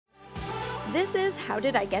This is How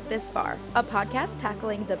Did I Get This Far? A podcast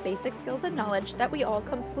tackling the basic skills and knowledge that we all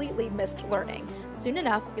completely missed learning. Soon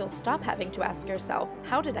enough, you'll stop having to ask yourself,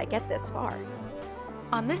 how did I get this far?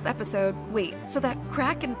 On this episode, wait, so that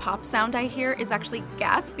crack and pop sound I hear is actually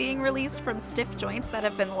gas being released from stiff joints that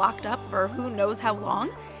have been locked up for who knows how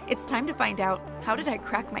long? It's time to find out, how did I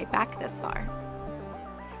crack my back this far?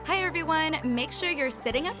 Hi everyone, make sure you're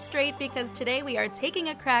sitting up straight because today we are taking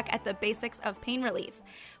a crack at the basics of pain relief.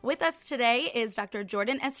 With us today is Dr.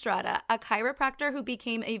 Jordan Estrada, a chiropractor who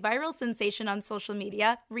became a viral sensation on social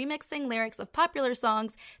media, remixing lyrics of popular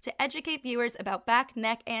songs to educate viewers about back,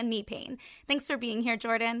 neck, and knee pain. Thanks for being here,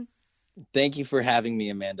 Jordan. Thank you for having me,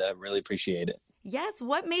 Amanda. Really appreciate it. Yes,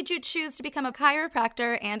 what made you choose to become a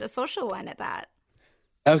chiropractor and a social one at that?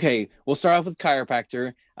 Okay, we'll start off with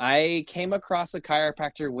chiropractor. I came across a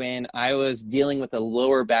chiropractor when I was dealing with a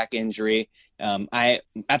lower back injury. At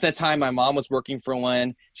that time, my mom was working for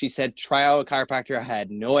one. She said, try out a chiropractor. I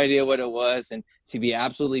had no idea what it was. And to be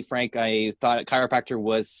absolutely frank, I thought a chiropractor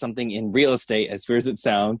was something in real estate, as weird as it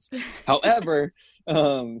sounds. However,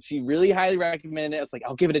 she really highly recommended it. I was like,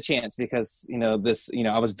 I'll give it a chance because, I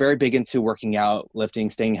was very big into working out,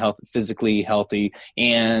 lifting, staying physically healthy.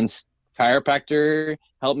 And chiropractor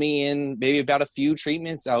helped me in maybe about a few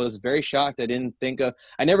treatments. I was very shocked. I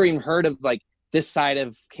never even heard of like this side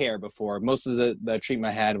of care before. Most of the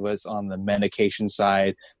treatment I had was on the medication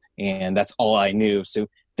side, and that's all I knew. So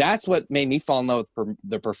that's what made me fall in love with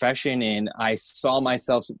the profession. And I saw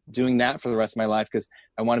myself doing that for the rest of my life because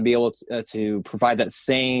I want to be able to provide that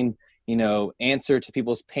same, answer to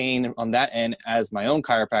people's pain on that end as my own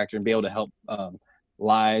chiropractor and be able to help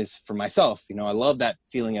lives for myself. I love that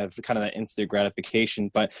feeling of kind of that instant gratification,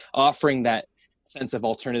 but offering that sense of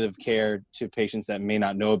alternative care to patients that may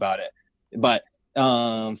not know about it. But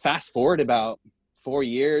fast forward about 4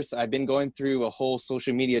 years, I've been going through a whole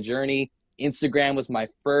social media journey. Instagram was my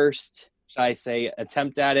first, shall I say,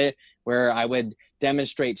 attempt at it, where I would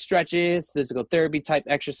demonstrate stretches, physical therapy type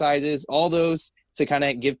exercises, all those to kind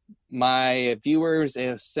of give my viewers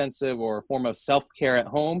a sense of or a form of self-care at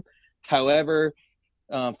home. However,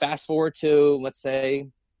 fast forward to, let's say,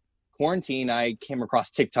 quarantine, I came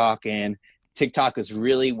across TikTok, and TikTok is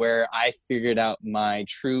really where I figured out my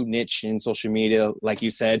true niche in social media, like you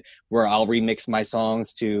said, where I'll remix my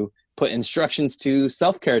songs to put instructions to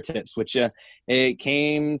self-care tips, which it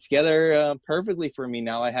came together perfectly for me.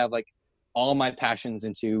 Now I have like all my passions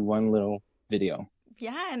into one little video.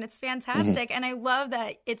 Yeah, and it's fantastic. And I love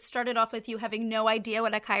that it started off with you having no idea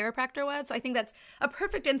what a chiropractor was. So I think that's a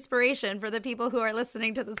perfect inspiration for the people who are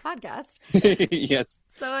listening to this podcast. Yes.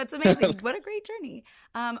 So it's amazing. What a great journey.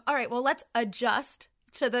 All right, well, let's adjust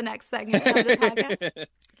to the next segment of the podcast.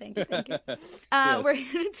 Thank you. Yes. We're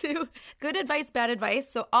going to do good advice, bad advice.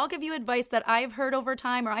 So I'll give you advice that I've heard over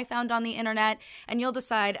time or I found on the internet, and you'll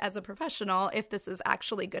decide as a professional if this is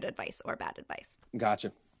actually good advice or bad advice.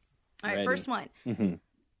 Gotcha. All right, First one.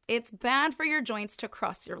 It's bad for your joints to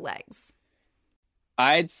cross your legs.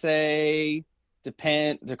 I'd say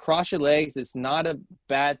to cross your legs is not a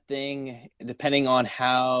bad thing depending on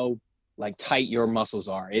how like tight your muscles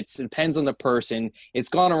are. It depends on the person. It's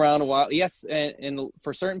gone around a while. Yes, and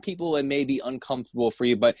for certain people it may be uncomfortable for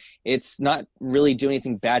you, but it's not really doing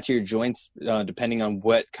anything bad to your joints depending on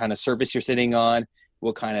what kind of surface you're sitting on,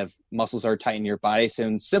 what kind of muscles are tight in your body. So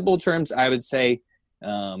in simple terms, I would say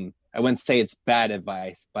I wouldn't say it's bad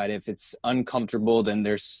advice, but if it's uncomfortable, then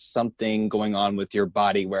there's something going on with your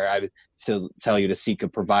body where I would still tell you to seek a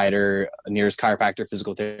provider, a nearest chiropractor,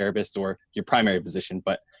 physical therapist, or your primary physician,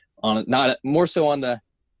 but not more so on the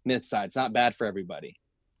myth side. It's not bad for everybody.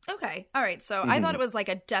 Okay. All right. So I thought it was like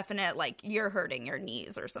a definite, like you're hurting your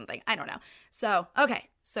knees or something. I don't know. So, okay.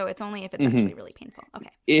 So it's only if it's actually really painful. Okay.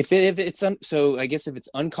 So I guess if it's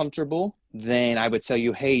uncomfortable, then I would tell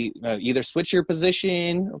you, hey, either switch your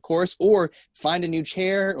position, of course, or find a new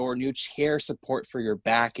chair or new chair support for your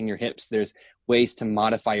back and your hips. There's ways to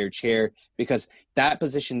modify your chair because that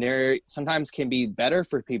position there sometimes can be better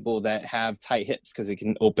for people that have tight hips because it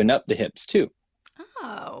can open up the hips too.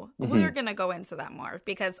 Oh, we're going to go into that more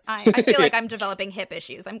because I feel like I'm developing hip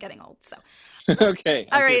issues. I'm getting old, so. Okay.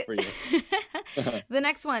 All right. For you. The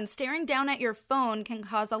next one, staring down at your phone can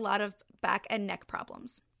cause a lot of back and neck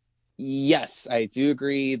problems. Yes, I do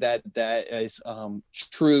agree that is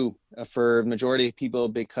true for majority of people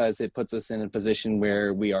because it puts us in a position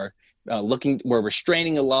where we are where we're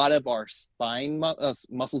straining a lot of our spine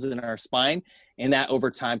muscles in our spine, and that over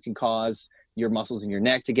time can cause your muscles in your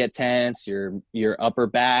neck to get tense, your upper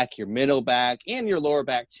back, your middle back, and your lower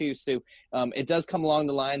back too. So it does come along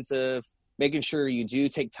the lines of making sure you do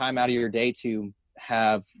take time out of your day to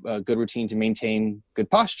have a good routine to maintain good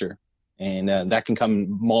posture. And that can come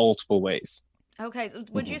multiple ways. Okay. So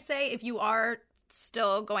would you say if you are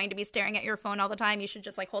still going to be staring at your phone all the time, you should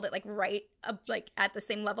just like hold it like right up, like at the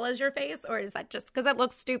same level as your face? Or is that just because that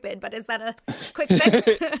looks stupid, but is that a quick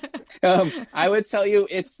fix? I would tell you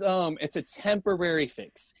it's a temporary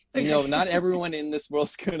fix. You know, not everyone in this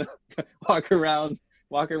world's gonna walk around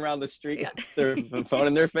the street with their phone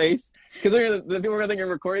in their face, because the people are gonna think you're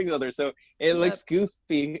recording others, so it looks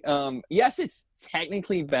goofy. Yes, it's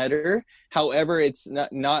technically better. However, it's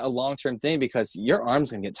not a long-term thing, because your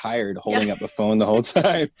arm's gonna get tired holding up the phone the whole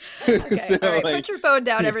time. Okay, So, all right, put your phone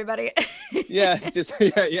down, everybody. yeah.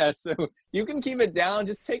 So you can keep it down.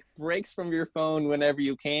 Just take breaks from your phone whenever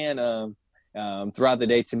you can throughout the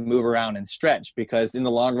day to move around and stretch, because in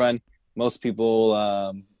the long run, most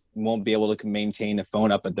people won't be able to maintain the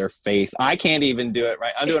phone up at their face. I can't even do it,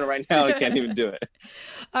 right? I'm doing it right now. I can't even do it.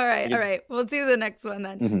 All right. We'll do the next one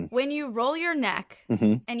then. Mm-hmm. When you roll your neck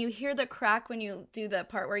Mm-hmm. and you hear the crack when you do the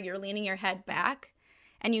part where you're leaning your head back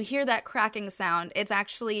and you hear that cracking sound, it's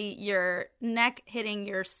actually your neck hitting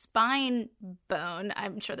your spine bone.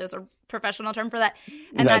 I'm sure there's a professional term for that.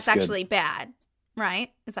 And that's actually bad,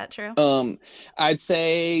 right? Is that true? I'd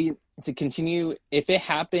say to continue, if it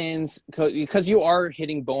happens, because you are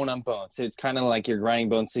hitting bone on bone, so it's kind of like you're grinding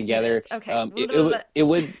bones together. Okay. It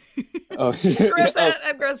would. Oh, I'm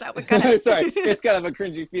grossed out. But go ahead. Sorry, it's kind of a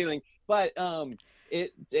cringy feeling, but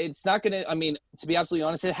it's not gonna. I mean, to be absolutely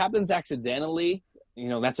honest, it happens accidentally. You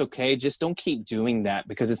know, that's okay. Just don't keep doing that,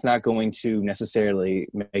 because it's not going to necessarily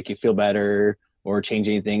make you feel better or change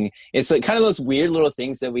anything. It's like kind of those weird little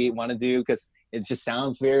things that we want to do because it just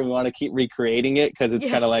sounds weird. We want to keep recreating it because it's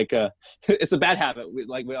kind of like it's a bad habit.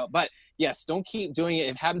 But yes, don't keep doing it.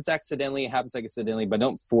 If it happens accidentally, it happens accidentally, but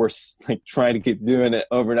don't try to keep doing it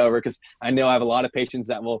over and over. Because I know I have a lot of patients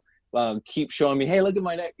that will keep showing me, hey, look at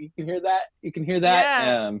my neck. You can hear that. You can hear that.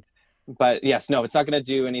 Yeah. But yes, no, it's not going to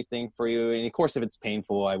do anything for you. And of course, if it's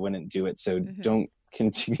painful, I wouldn't do it. So don't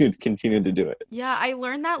continue to do it. Yeah, I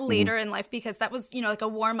learned that later in life, because that was, like a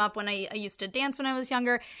warm up when I used to dance when I was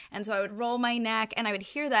younger. And so I would roll my neck and I would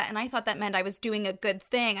hear that. And I thought that meant I was doing a good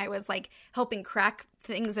thing. I was like helping crack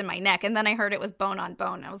things in my neck. And then I heard it was bone on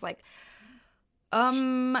bone. I was like, I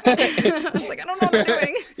was like, I don't know what I'm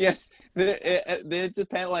doing. Yes, it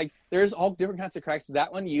depends. Like, there's all different kinds of cracks.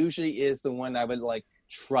 That one usually is the one I would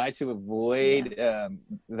try to avoid.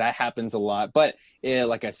 That happens a lot, but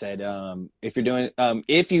like I said, if you're doing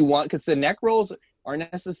if you want, because the neck rolls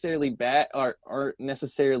aren't necessarily bad, aren't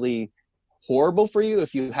necessarily horrible for you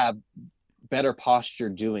if you have better posture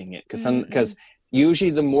doing it, because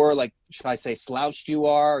usually the more, should I say, slouched you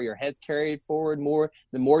are, or your head's carried forward more,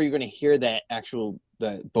 the more you're going to hear that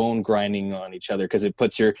the bone grinding on each other, because it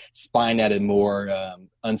puts your spine at a more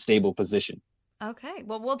unstable position. Okay,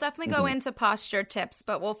 well, we'll definitely go into posture tips,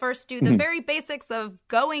 but we'll first do the very basics of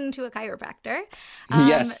going to a chiropractor.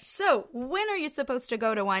 Yes. So when are you supposed to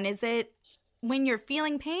go to one? Is it when you're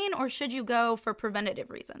feeling pain, or should you go for preventative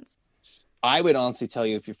reasons? I would honestly tell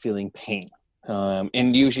you if you're feeling pain.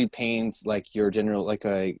 And usually pains like your general,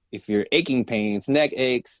 if you're aching pains, neck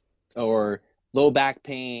aches, or low back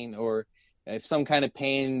pain, or if some kind of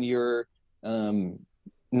pain you're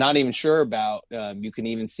not even sure about, you can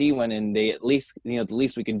even see one, and they at least, the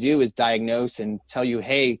least we can do is diagnose and tell you,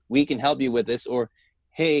 hey, we can help you with this, or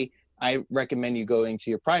hey, I recommend you going to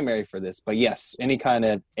your primary for this. But yes, any kind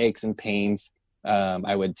of aches and pains,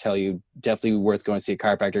 I would tell you definitely worth going to see a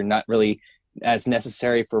chiropractor. Not really as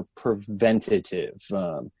necessary for preventative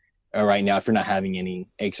right now if you're not having any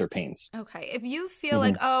aches or pains. Okay, if you feel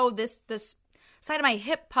like, this side of my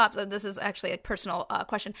hip pops, this is actually a personal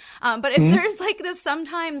question, but if there's this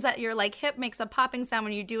sometimes that your hip makes a popping sound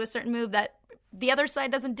when you do a certain move that the other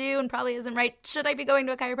side doesn't do and probably isn't right, should I be going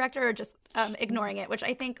to a chiropractor or just ignoring it? Which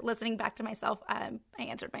I think, listening back to myself, I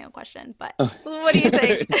answered my own question, but what do you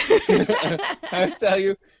think? I would tell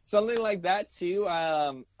you something like that too.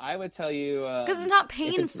 I would tell you, because it's not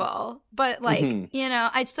painful, but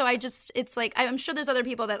it's I'm sure there's other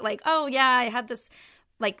people that oh yeah, I had this,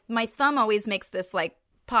 my thumb always makes this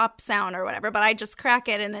pop sound or whatever, but I just crack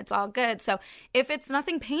it and it's all good. So if it's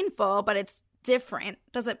nothing painful, but it's different,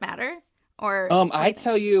 does it matter? Or I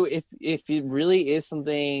tell you, if it really is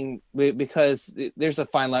something, because there's a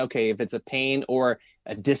fine line. Okay, if it's a pain or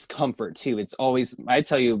a discomfort too, it's always, I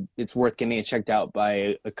tell you, it's worth getting it checked out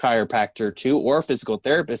by a chiropractor too, or a physical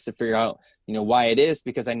therapist to figure out, why it is,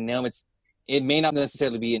 because I know it may not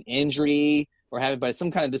necessarily be an injury or have it, but it's some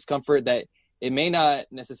kind of discomfort that it may not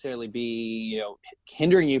necessarily be,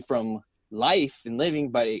 hindering you from life and living,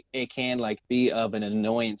 but it can be of an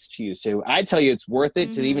annoyance to you. So I tell you, it's worth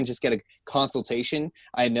it to even just get a consultation.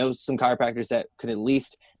 I know some chiropractors that could at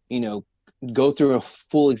least, go through a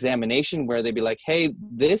full examination where they'd be like, hey,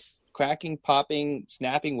 this cracking, popping,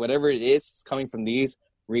 snapping, whatever it is coming from these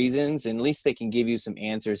reasons, and at least they can give you some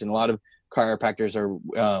answers. And a lot of chiropractors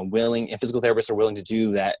are willing, and physical therapists are willing to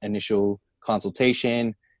do that initial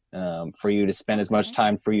consultation for you to spend as much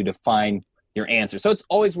time for you to find your answer. So it's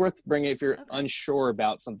always worth bringing if you're unsure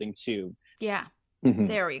about something too. Yeah.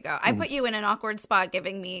 There we go. I put you in an awkward spot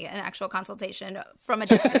giving me an actual consultation from a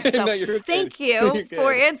distance. So No, thank you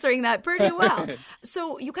for answering that pretty well.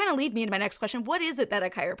 So you kind of lead me into my next question. What is it that a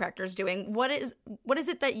chiropractor is doing? What is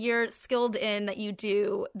it that you're skilled in that you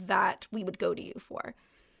do that we would go to you for?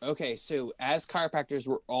 Okay, so as chiropractors,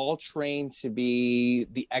 we're all trained to be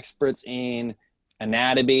the experts in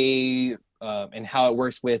anatomy and how it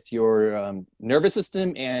works with your nervous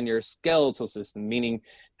system and your skeletal system, meaning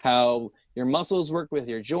how your muscles work with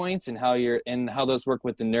your joints and how those work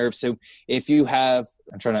with the nerves. So if you have,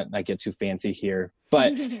 I'm trying to not get too fancy here,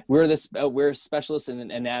 but we're specialists in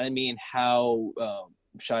anatomy and how,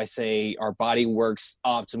 shall I say, our body works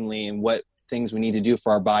optimally and what things we need to do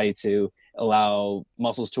for our body to allow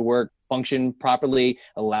muscles to work, function properly,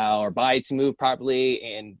 allow our body to move properly,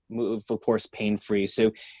 and move, of course, pain-free.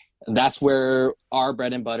 So that's where our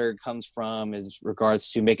bread and butter comes from, is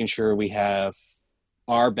regards to making sure we have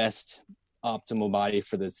our best optimal body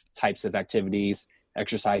for the types of activities,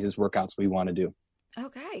 exercises, workouts we want to do.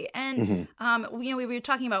 Okay. And, we were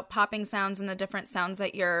talking about popping sounds and the different sounds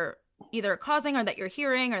that you're either causing or that you're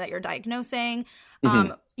hearing or that you're diagnosing.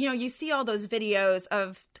 You see all those videos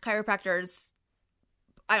of chiropractors,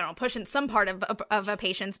 I don't know, pushing some part of a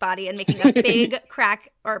patient's body and making a big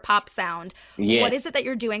crack or pop sound. Yes. What is it that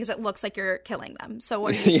you're doing? Because it looks like you're killing them. So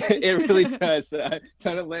what are you doing? It really does.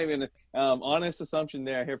 Kind of blaming honest assumption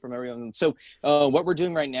there I hear from everyone. So what we're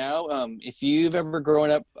doing right now, if you've ever grown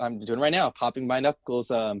up, I'm doing right now, popping my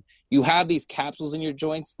knuckles. You have these capsules in your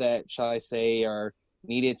joints that, shall I say, are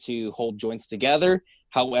needed to hold joints together.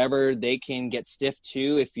 However, they can get stiff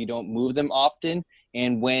too if you don't move them often.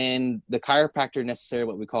 And when the chiropractor necessarily,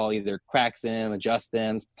 what we call, either cracks them, adjusts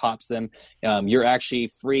them, pops them, you're actually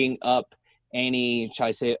freeing up any, shall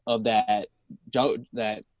I say, of that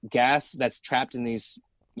gas that's trapped in these,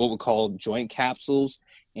 what we call, joint capsules.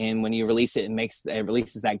 And when you release it, it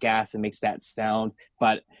releases that gas and makes that sound.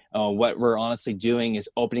 But what we're honestly doing is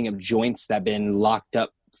opening up joints that have been locked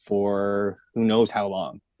up for who knows how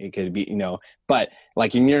long. It could be, but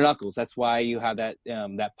like in your knuckles, that's why you have that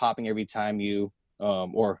popping every time you,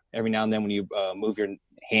 or every now and then when you move your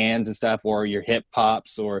hands and stuff, or your hip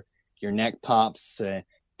pops or your neck pops.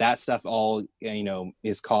 That stuff all,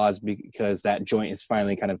 is caused because that joint is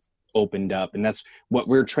finally kind of opened up. And that's what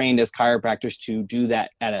we're trained as chiropractors to do, that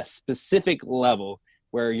at a specific level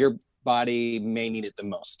where your body may need it the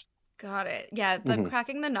most. Got it. Yeah, the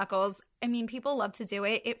cracking the knuckles. I mean, people love to do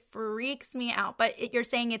it. It freaks me out. But you're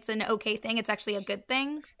saying it's an okay thing? It's actually a good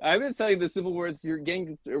thing? I'm going to tell you the simple words. You're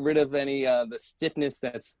getting rid of any the stiffness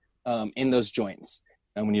that's in those joints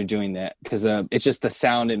when you're doing that. Because it's just the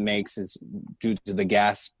sound it makes is due to the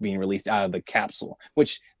gas being released out of the capsule,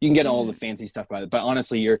 which you can get all the fancy stuff about it. But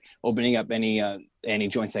honestly, you're opening up any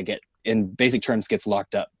joints that get, in basic terms, gets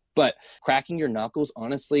locked up. But cracking your knuckles,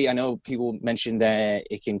 honestly, I know people mention that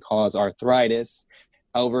it can cause arthritis.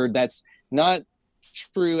 However, that's not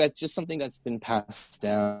true. That's just something that's been passed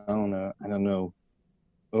down, I don't know,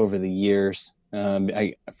 over the years.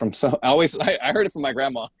 I heard it from my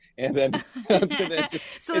grandma, and then,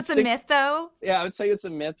 so it's a myth, though. Yeah, I would say it's a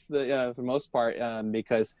myth for the most part,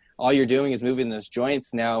 because all you're doing is moving those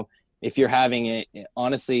joints. Now, if you're having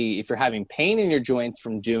pain in your joints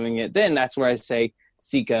from doing it, then that's where I say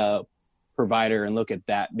seek a provider and look at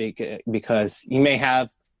that, because you may have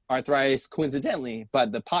arthritis coincidentally,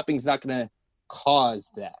 but the popping's not going to cause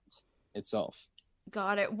that itself.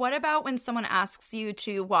 Got it. What about when someone asks you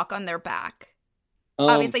to walk on their back?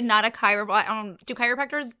 Obviously not a chiropractor. Do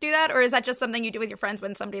chiropractors do that? Or is that just something you do with your friends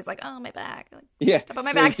when somebody's like, oh, my back? Like, yeah. Step on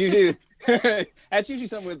my back. It's usually, that's usually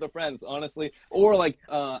something with the friends, honestly. Or like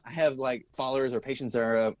I have like followers or patients that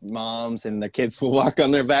are moms and their kids will walk on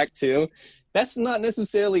their back too. That's not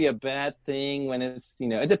necessarily a bad thing when it's,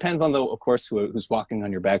 it depends on of course, who's walking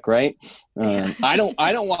on your back, right? I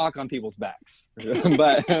don't walk on people's backs,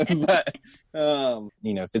 but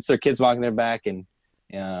if it's their kids walking their back and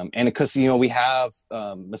because we have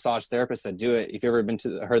massage therapists that do it. If you've ever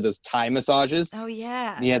heard those Thai massages? Oh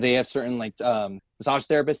yeah. Yeah, they have certain massage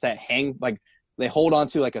therapists that hang, like they hold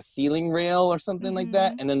onto like a ceiling rail or something like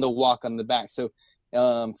that, and then they'll walk on the back. So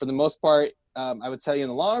for the most part, I would tell you in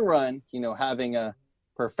the long run, having a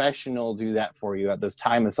professional do that for you at those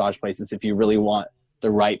Thai massage places, if you really want the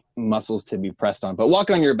right muscles to be pressed on. But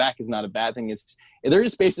walking on your back is not a bad thing. They're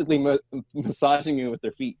just basically massaging you with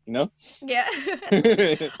their feet, you know? Yeah.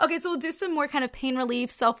 Okay, so we'll do some more kind of pain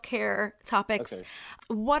relief, self-care topics. Okay.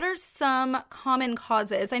 What are some common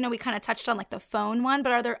causes? I know we kind of touched on like the phone one,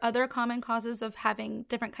 but are there other common causes of having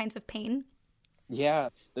different kinds of pain? Yeah,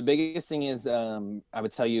 the biggest thing is I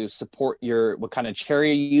would tell you support what kind of chair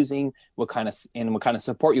you're using, what kind of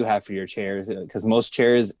support you have for your chairs, because most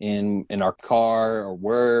chairs in our car or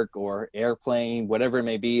work or airplane, whatever it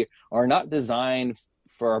may be, are not designed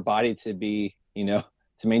for our body to be, to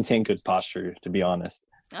maintain good posture, to be honest.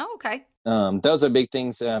 Oh, okay. Those are big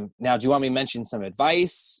things. Now, do you want me to mention some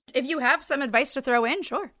advice? If you have some advice to throw in,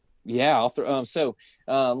 sure. Yeah, I'll throw.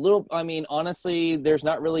 Honestly, there's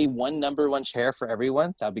not really one number one chair for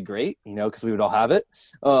everyone. That'd be great, because we would all have it.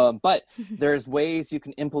 But there's ways you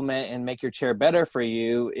can implement and make your chair better for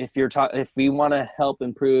you. If we want to help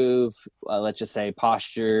improve, let's just say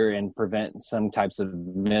posture and prevent some types of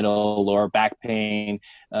middle lower back pain.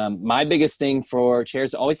 My biggest thing for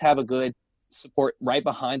chairs, always have a good support right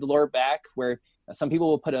behind the lower back, where some people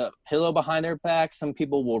will put a pillow behind their back. Some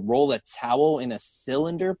people will roll a towel in a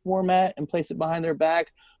cylinder format and place it behind their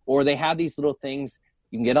back. Or they have these little things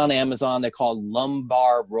you can get on Amazon. They're called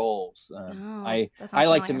lumbar rolls. I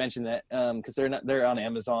like to mention that because they're on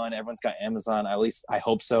Amazon. Everyone's got Amazon. At least I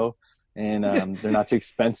hope so. And they're not too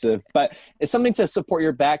expensive. But it's something to support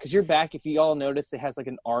your back, because your back, if you all notice, it has like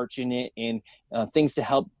an arch in it, and things to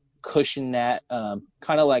help cushion that,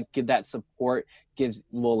 kind of like give that support,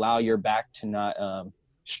 will allow your back to not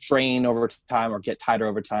strain over time or get tighter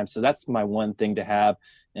over time. So that's my one thing to have.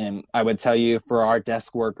 And I would tell you, for our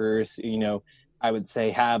desk workers, I would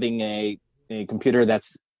say having a computer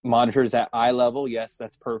that's monitors at eye level. Yes,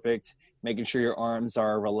 that's perfect. Making sure your arms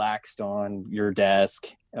are relaxed on your desk.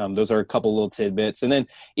 Those are a couple little tidbits. And then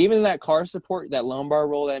even that car support, that lumbar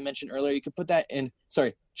roll that I mentioned earlier, you can put that in,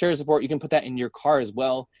 chair support, you can put that in your car as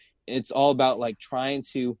well. It's all about like trying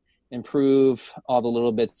to improve all the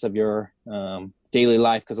little bits of your daily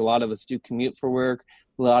life, because a lot of us do commute for work.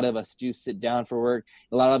 A lot of us do sit down for work.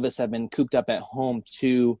 A lot of us have been cooped up at home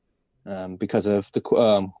too, because of the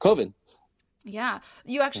COVID. Yeah.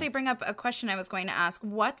 You actually bring up a question I was going to ask.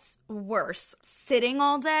 What's worse, sitting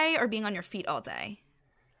all day or being on your feet all day?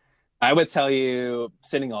 I would tell you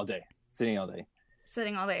sitting all day. Sitting all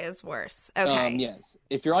day is worse. Okay. Yes.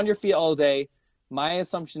 If you're on your feet all day, my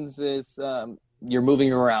assumptions is you're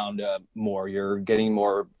moving around more. You're getting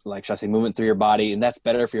more, movement through your body, and that's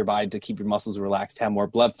better for your body to keep your muscles relaxed, have more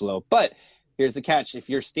blood flow. But here's the catch. If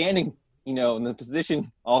you're standing, in the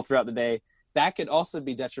position all throughout the day, that could also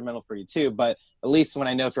be detrimental for you too. But at least when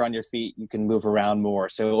I know if you're on your feet, you can move around more.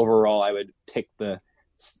 So overall, I would pick on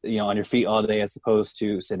your feet all day as opposed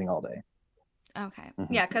to sitting all day. Okay.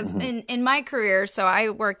 Yeah, because in my career, so I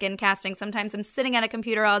work in casting, sometimes I'm sitting at a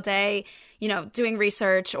computer all day, doing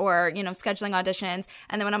research or, scheduling auditions.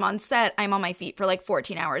 And then when I'm on set, I'm on my feet for like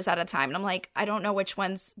 14 hours at a time. And I'm like, I don't know which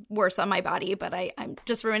one's worse on my body, but I'm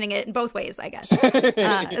just ruining it in both ways, I guess.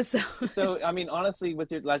 So, honestly,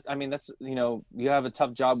 with your, that's, you have a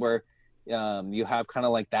tough job where you have kind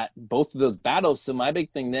of like that, both of those battles. So my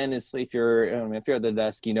big thing then is if you're at the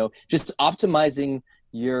desk, just optimizing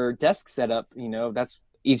your desk setup, that's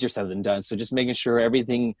easier said than done. So just making sure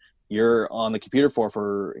everything you're on the computer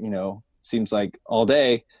for seems like all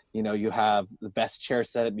day, you have the best chair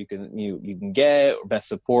setup you can get, or best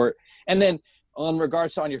support. And then on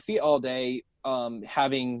regards to on your feet all day,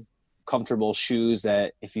 having comfortable shoes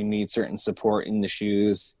that if you need certain support in the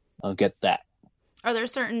shoes, get that. Are there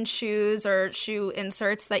certain shoes or shoe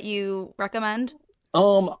inserts that you recommend?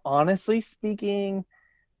 Honestly speaking,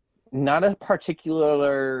 not a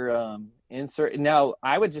particular insert. Now,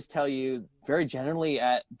 I would just tell you very generally,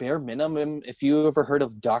 at bare minimum, if you ever heard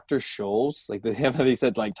of Dr. Scholl's, like they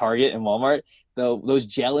said, like Target and Walmart, those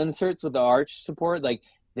gel inserts with the arch support, like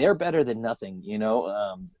they're better than nothing,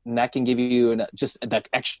 and that can give you just that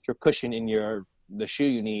extra cushion in the shoe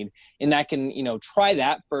you need. And that can, try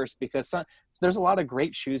that first, because there's a lot of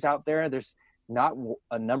great shoes out there. There's not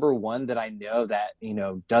a number one that I know that,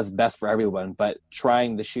 does best for everyone, but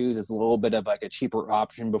trying the shoes is a little bit of like a cheaper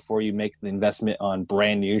option before you make the investment on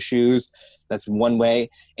brand new shoes. That's one way.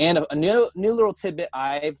 And a new little tidbit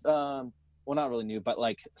I've, well, not really new, but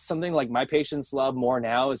like something like my patients love more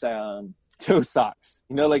now is, toe socks,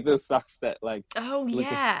 like those socks that like, oh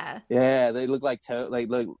yeah, they look like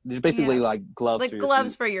they're basically like gloves, like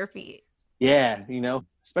gloves for your feet. Yeah,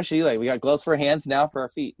 especially like we got gloves for hands now for our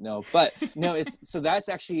feet. But it's so that's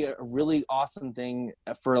actually a really awesome thing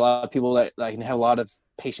for a lot of people that have a lot of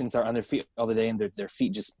patients are on their feet all the day, and their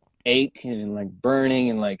feet just ache and like burning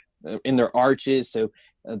and like in their arches. So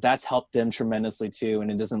that's helped them tremendously too.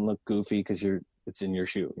 And it doesn't look goofy because it's in your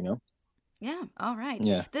shoe, you know? Yeah. All right.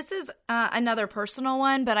 Yeah. This is another personal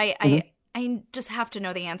one, but I just have to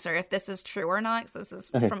know the answer if this is true or not, because this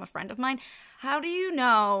is from a friend of mine. How do you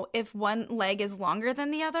know if one leg is longer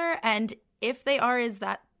than the other? And if they are, is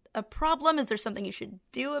that a problem? Is there something you should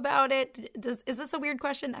do about it? Is this a weird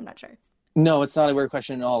question? I'm not sure. No, it's not a weird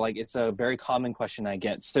question at all. Like, it's a very common question I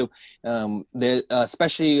get. So,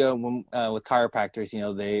 especially when, with chiropractors, you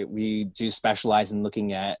know, we do specialize in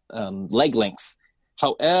looking at leg lengths.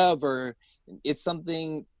 However, it's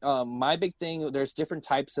something. My big thing. There's different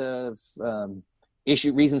types of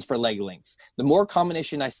reasons for leg lengths. The more common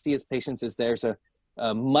issue I see as patients is there's a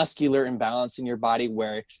muscular imbalance in your body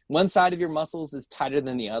where one side of your muscles is tighter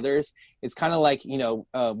than the others. It's kind of like, you know,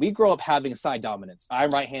 we grow up having side dominance. I'm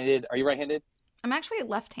right-handed. Are you right-handed? I'm actually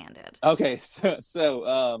left-handed. Okay.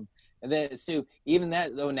 And then, so even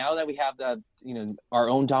that though, now that we have the, you know, our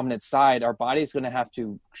own dominant side, our body is going to have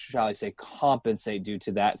to, shall I say, compensate due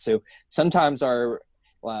to that. So sometimes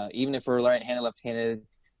even if we're right-handed, left-handed,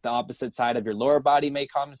 the opposite side of your lower body may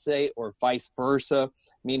compensate, or vice versa,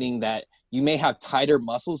 meaning that you may have tighter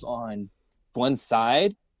muscles on one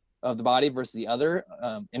side of the body versus the other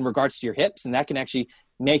in regards to your hips. And that can actually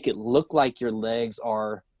make it look like your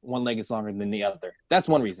one leg is longer than the other. That's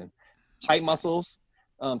one reason. Tight muscles.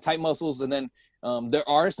 And then there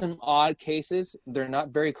are some odd cases. They're not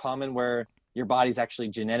very common where your body's actually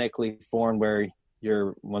genetically formed where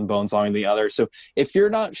your one bone's longer than the other. So if you're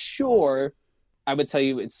not sure, I would tell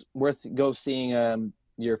you it's worth go seeing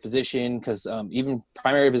your physician, because even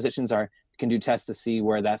primary physicians can do tests to see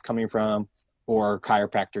where that's coming from, or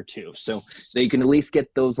chiropractor too. So they can at least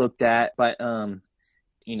get those looked at. But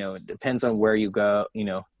you know, it depends on where you go, you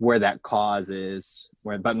know, where that cause is.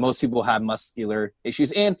 But most people have muscular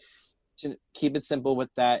issues. And to keep it simple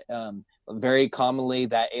with that, very commonly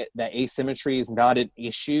that asymmetry is not an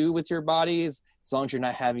issue with your bodies as long as you're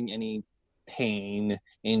not having any pain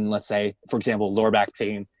in, let's say, for example, lower back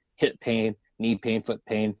pain, hip pain, knee pain, foot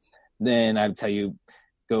pain. Then I would tell you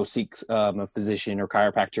go seek a physician or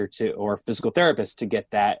chiropractor or physical therapist to get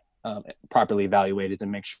that properly evaluated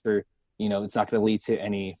and make sure, you know, it's not going to lead to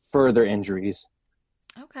any further injuries.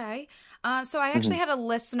 Okay. So I actually had a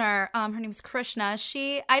listener, her name is Krishna.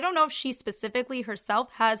 I don't know if she specifically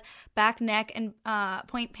herself has back, neck, and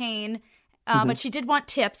point pain, but she did want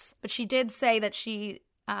tips. But she did say that she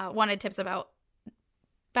wanted tips about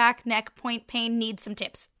back, neck, point pain, needs some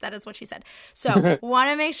tips. That is what she said. So want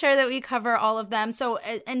to make sure that we cover all of them. So,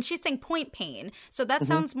 and she's saying point pain. So that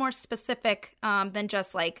sounds more specific than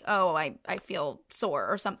just like, oh, I feel sore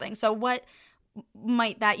or something. So what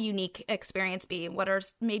might that unique experience be? What are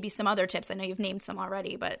maybe some other tips? I know you've named some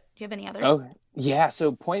already, but do you have any others? Oh, yeah.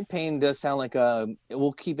 So point pain does sound like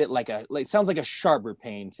we'll keep it it sounds like a sharper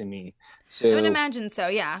pain to me. So I would imagine so.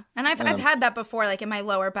 Yeah. And I've had that before, like in my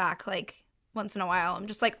lower back, like once in a while, I'm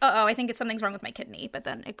just like, I think something's wrong with my kidney, but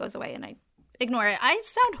then it goes away and I ignore it. I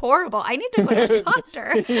sound horrible. I need to go to a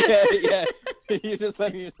doctor. Yes. You're just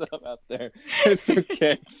letting yourself out there. It's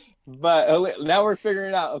okay. But now we're figuring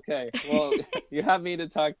it out. Okay. Well, you have me to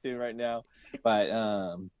talk to right now. But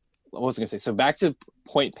what was I going to say? So back to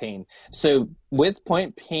point pain. So with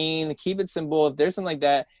point pain, keep it simple. If there's something like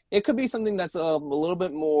that, it could be something that's a little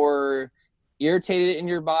bit more irritated in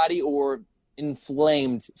your body or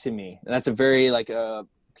inflamed to me. And that's a very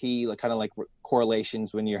key, kind of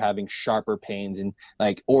correlations when you're having sharper pains and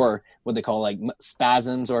or what they call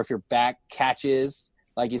spasms, or if your back catches,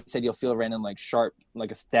 like you said, you'll feel random sharp,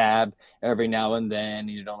 like a stab every now and then,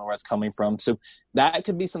 and you don't know where it's coming from. So that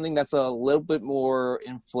could be something that's a little bit more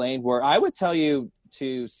inflamed, where I would tell you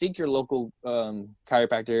to seek your local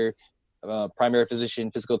chiropractor, primary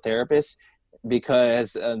physician, physical therapist,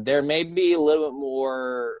 because there may be a little bit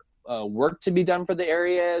more work to be done for the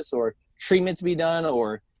areas, or treatment to be done,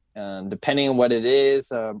 or depending on what it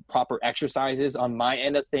is, proper exercises. On my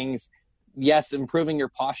end of things, yes, improving your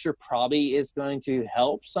posture probably is going to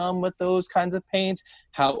help some with those kinds of pains.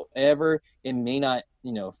 However, it may not,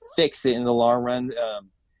 fix it in the long run,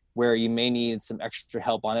 where you may need some extra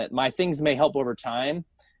help on it. My things may help over time,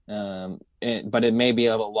 but it may be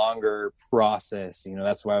a longer process.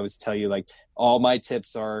 That's why I always tell you, all my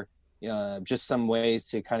tips are just some ways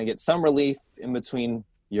to kind of get some relief in between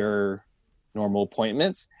your normal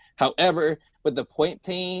appointments. However, with the point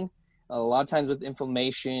pain, a lot of times with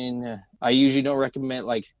inflammation, I usually don't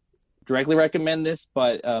directly recommend this,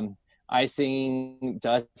 but icing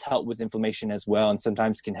does help with inflammation as well, and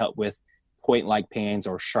sometimes can help with point-like pains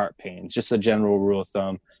or sharp pains, just a general rule of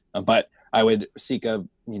thumb. But I would seek a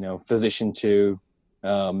physician to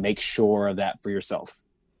make sure of that for yourself.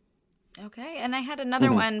 Okay. And I had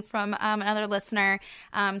another one from another listener,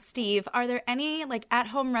 Steve. Are there any like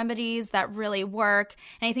at-home remedies that really work?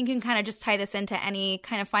 And I think you can kind of just tie this into any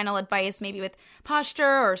kind of final advice, maybe with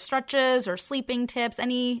posture or stretches or sleeping tips,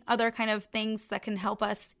 any other kind of things that can help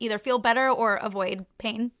us either feel better or avoid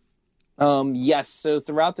pain? Yes. So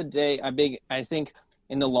throughout the day, I think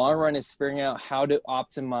in the long run is figuring out how to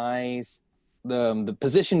optimize the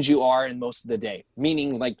positions you are in most of the day.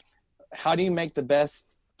 Meaning, like, how do you make the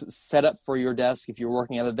best setup for your desk if you're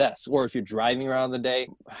working at a desk, or if you're driving around the day,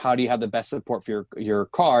 how do you have the best support for your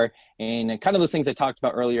car? And kind of those things I talked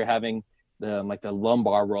about earlier, having the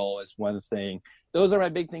lumbar roll is one thing. Those are my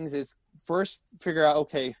big things. Is first figure out,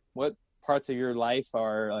 okay, what parts of your life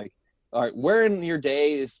are like, all right, where in your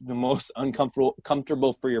day is the most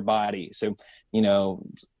comfortable for your body? So,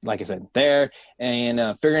 like I said, there,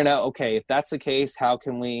 and figuring out, okay, if that's the case, how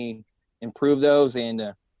can we improve those?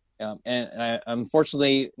 And I,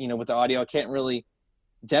 unfortunately, with the audio, I can't really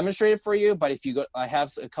demonstrate it for you, but if you go, I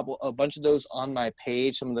have a bunch of those on my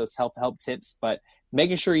page, some of those self-help tips, but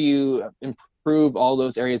making sure you improve all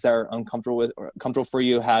those areas that are uncomfortable with or comfortable for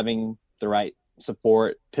you, having the right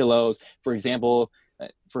support, pillows. For example,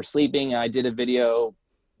 for sleeping, I did a video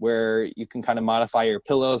where you can kind of modify your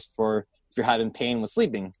pillows for if you're having pain with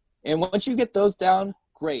sleeping. And once you get those down,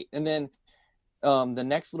 great. And then the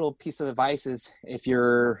next little piece of advice is, if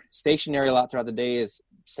you're stationary a lot throughout the day, is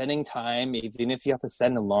setting time, even if you have to set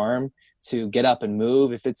an alarm to get up and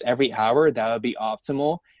move. If it's every hour, that would be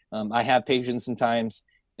optimal. I have patients sometimes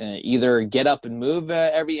either get up and move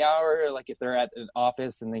every hour, like if they're at an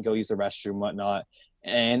office and they go use the restroom, whatnot.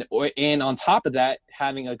 And on top of that,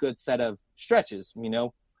 having a good set of stretches,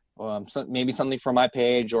 maybe something from my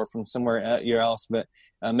page or from somewhere else, but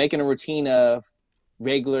making a routine of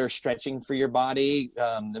regular stretching for your body.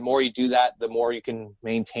 The more you do that, the more you can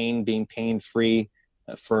maintain being pain-free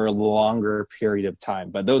for a longer period of time.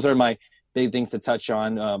 But those are my big things to touch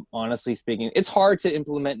on. Honestly speaking, it's hard to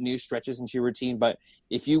implement new stretches into your routine, but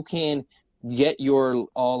if you can get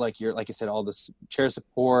like I said, all the chair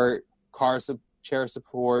support, chair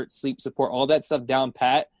support, sleep support, all that stuff down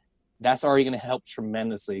pat, that's already going to help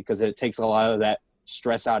tremendously, because it takes a lot of that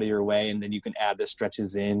stress out of your way, and then you can add the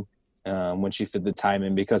stretches in once you fit the time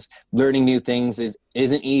in, because learning new things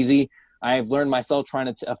isn't easy. I've learned myself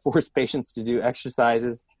trying to force patients to do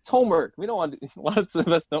exercises. It's homework. We don't want to, a lot of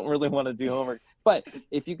us don't really want to do homework, but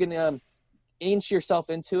if you can inch yourself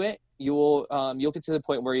into it, you'll get to the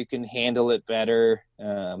point where you can handle it better.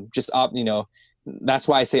 That's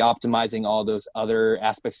why I say optimizing all those other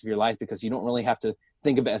aspects of your life, because you don't really have to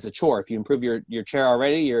think of it as a chore. If you improve your chair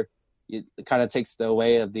already, it kind of takes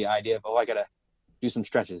away of the idea of, I got to do some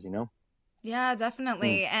stretches, Yeah,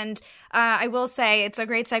 definitely. And I will say it's a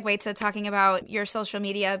great segue to talking about your social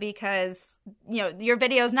media, because, your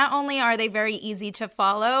videos, not only are they very easy to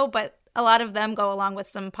follow, but a lot of them go along with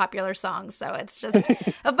some popular songs. So it's just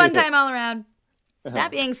a fun time all around.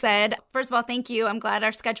 That being said, first of all, thank you. I'm glad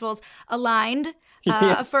our schedules aligned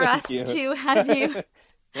for us to have you.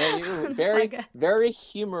 Yeah, you were very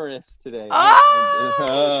humorous today.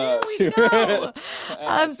 Oh, there we go.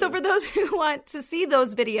 So for those who want to see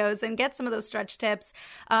those videos and get some of those stretch tips,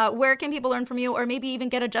 where can people learn from you, or maybe even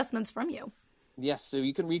get adjustments from you? Yes, so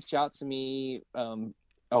you can reach out to me.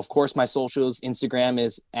 Of course, my socials, Instagram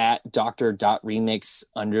is at dr.remix_.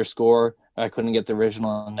 I couldn't get the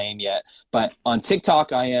original name yet, but on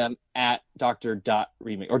TikTok, I am at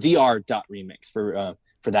dr.remix or dr.remix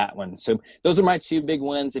for that one. So those are my two big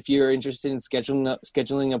ones. If you're interested in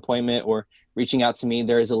scheduling an appointment or reaching out to me,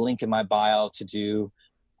 there is a link in my bio to do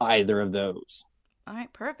either of those. All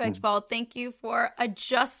right, perfect. Well, thank you for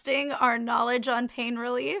adjusting our knowledge on pain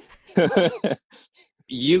relief.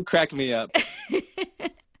 You crack me up.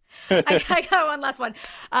 I got one last one.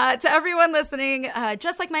 To everyone listening,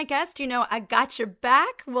 just like my guest, I got your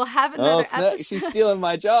back. We'll have another episode. She's stealing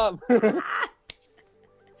my job.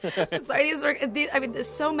 I'm sorry. There's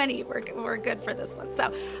so many. We're good for this one.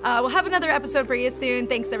 So we'll have another episode for you soon.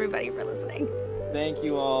 Thanks, everybody, for listening. Thank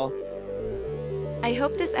you all. I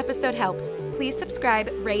hope this episode helped. Please subscribe,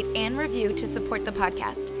 rate, and review to support the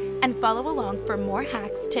podcast. And follow along for more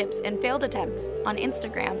hacks, tips, and failed attempts on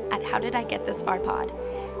Instagram at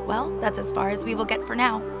HowDidIGetThisFarPod. Well, that's as far as we will get for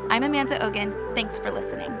now. I'm Amanda Ogun. Thanks for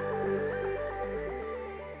listening.